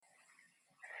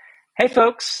Hey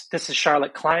folks, this is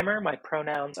Charlotte Clymer. My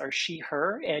pronouns are she,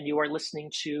 her, and you are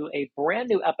listening to a brand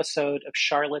new episode of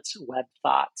Charlotte's Web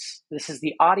Thoughts. This is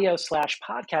the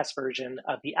audio/podcast version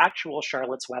of the actual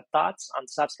Charlotte's Web Thoughts on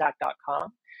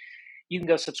Substack.com. You can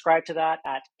go subscribe to that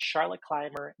at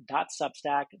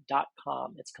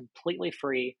charlotteclymer.substack.com. It's completely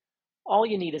free. All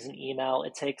you need is an email.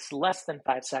 It takes less than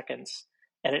 5 seconds,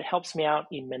 and it helps me out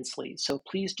immensely. So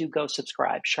please do go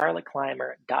subscribe,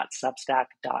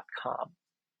 charlotteclymer.substack.com.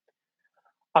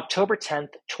 October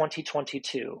 10th,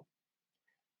 2022.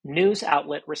 News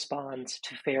outlet responds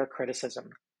to fair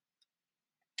criticism.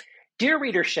 Dear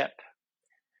readership,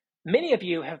 many of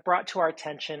you have brought to our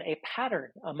attention a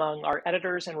pattern among our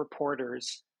editors and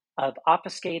reporters of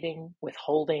obfuscating,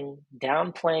 withholding,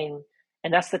 downplaying,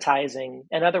 anesthetizing,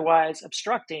 and otherwise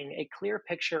obstructing a clear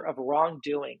picture of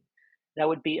wrongdoing that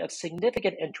would be of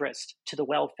significant interest to the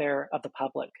welfare of the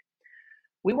public.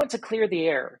 We want to clear the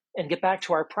air and get back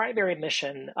to our primary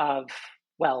mission of,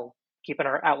 keeping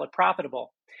our outlet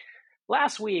profitable.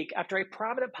 Last week, after a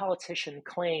prominent politician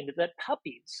claimed that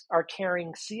puppies are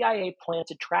carrying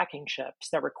CIA-planted tracking chips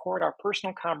that record our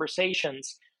personal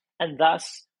conversations and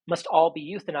thus must all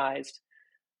be euthanized,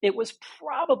 it was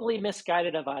probably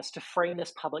misguided of us to frame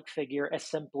this public figure as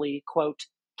simply, quote,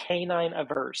 canine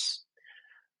averse.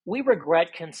 We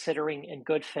regret considering in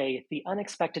good faith the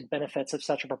unexpected benefits of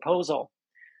such a proposal.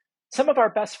 Some of our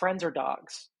best friends are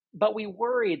dogs, but we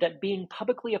worry that being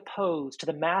publicly opposed to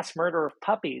the mass murder of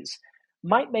puppies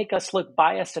might make us look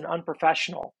biased and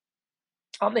unprofessional.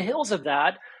 On the heels of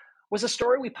that was a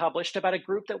story we published about a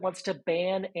group that wants to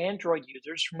ban Android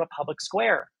users from a public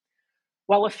square.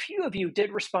 While a few of you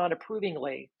did respond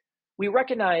approvingly, we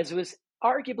recognize it was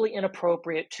arguably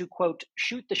inappropriate to, quote,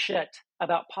 shoot the shit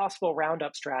about possible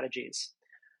roundup strategies.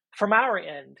 From our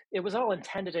end, it was all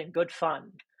intended in good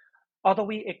fun, although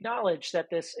we acknowledge that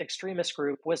this extremist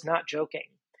group was not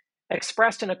joking.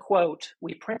 Expressed in a quote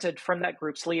we printed from that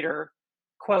group's leader,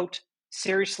 quote,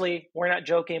 seriously, we're not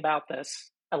joking about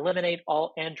this. Eliminate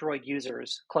all Android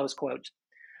users, close quote.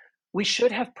 We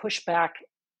should have pushed back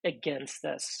against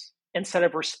this instead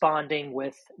of responding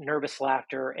with nervous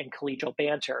laughter and collegial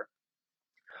banter.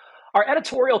 Our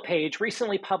editorial page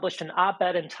recently published an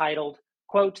op-ed entitled,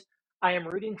 quote, I am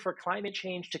rooting for climate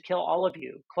change to kill all of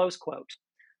you, close quote,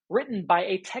 written by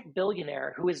a tech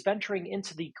billionaire who is venturing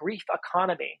into the grief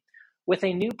economy with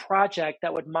a new project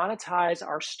that would monetize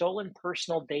our stolen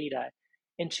personal data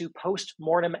into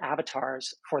post-mortem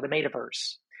avatars for the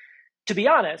metaverse. To be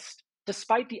honest,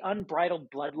 despite the unbridled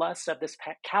bloodlust of this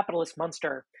capitalist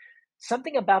monster,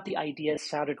 something about the idea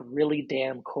sounded really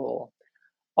damn cool.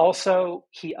 Also,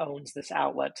 he owns this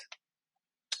outlet.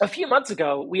 A few months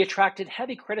ago, we attracted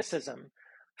heavy criticism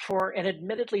for an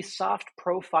admittedly soft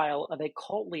profile of a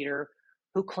cult leader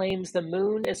who claims the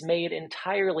moon is made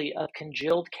entirely of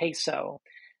congealed queso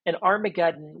and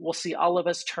Armageddon will see all of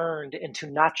us turned into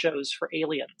nachos for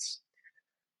aliens.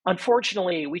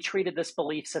 Unfortunately, we treated this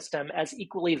belief system as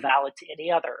equally valid to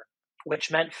any other, which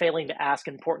meant failing to ask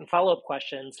important follow-up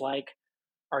questions like,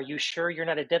 are you sure you're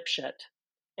not a dipshit?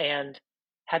 And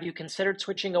have you considered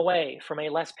switching away from a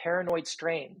less paranoid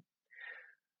strain?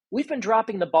 We've been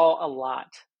dropping the ball a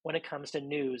lot when it comes to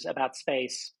news about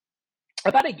space.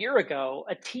 About a year ago,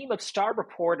 a team of star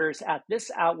reporters at this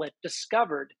outlet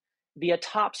discovered, via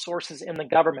top sources in the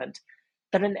government,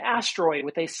 that an asteroid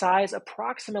with a size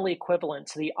approximately equivalent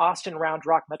to the Austin Round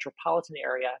Rock metropolitan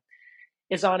area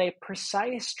is on a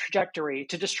precise trajectory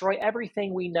to destroy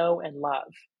everything we know and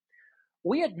love.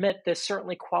 We admit this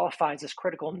certainly qualifies as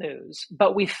critical news,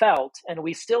 but we felt, and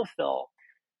we still feel,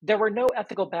 there were no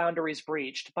ethical boundaries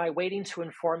breached by waiting to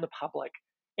inform the public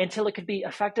until it could be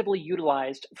effectively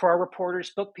utilized for our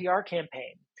reporters' book PR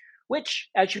campaign, which,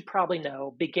 as you probably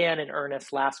know, began in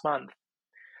earnest last month.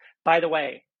 By the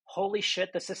way, Holy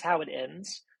Shit, This Is How It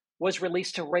Ends was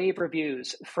released to rave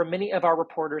reviews from many of our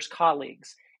reporters'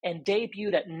 colleagues and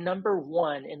debuted at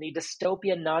 #1 in the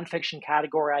dystopian nonfiction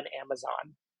category on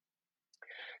Amazon.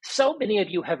 So many of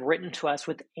you have written to us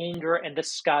with anger and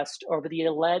disgust over the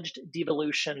alleged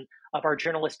devolution of our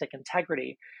journalistic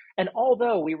integrity. And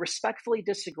although we respectfully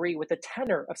disagree with the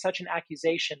tenor of such an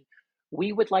accusation,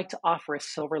 we would like to offer a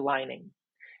silver lining.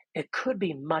 It could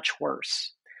be much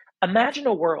worse. Imagine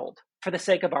a world, for the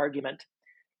sake of argument,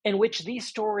 in which these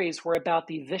stories were about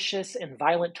the vicious and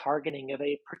violent targeting of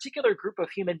a particular group of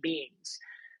human beings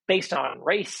based on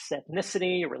race,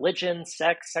 ethnicity, religion,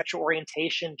 sex, sexual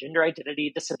orientation, gender identity,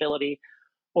 disability,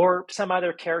 or some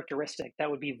other characteristic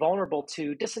that would be vulnerable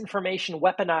to disinformation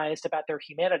weaponized about their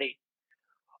humanity.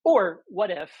 Or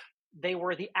what if they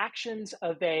were the actions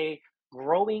of a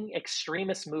growing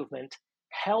extremist movement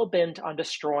hell-bent on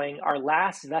destroying our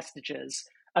last vestiges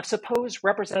of supposed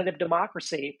representative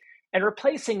democracy and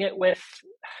replacing it with,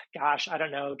 gosh, I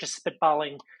don't know, just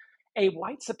spitballing, a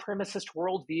white supremacist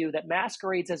worldview that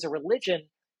masquerades as a religion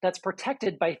that's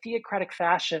protected by theocratic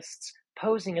fascists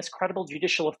posing as credible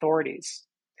judicial authorities.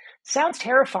 Sounds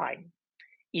terrifying,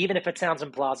 even if it sounds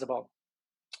implausible.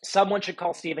 Someone should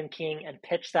call Stephen King and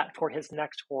pitch that for his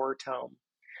next horror tome.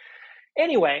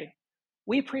 Anyway,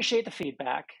 we appreciate the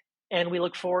feedback, and we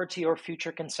look forward to your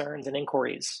future concerns and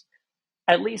inquiries,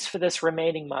 at least for this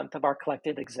remaining month of our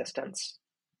collective existence.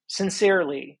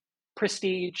 Sincerely,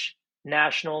 Prestige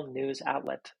National News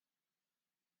Outlet.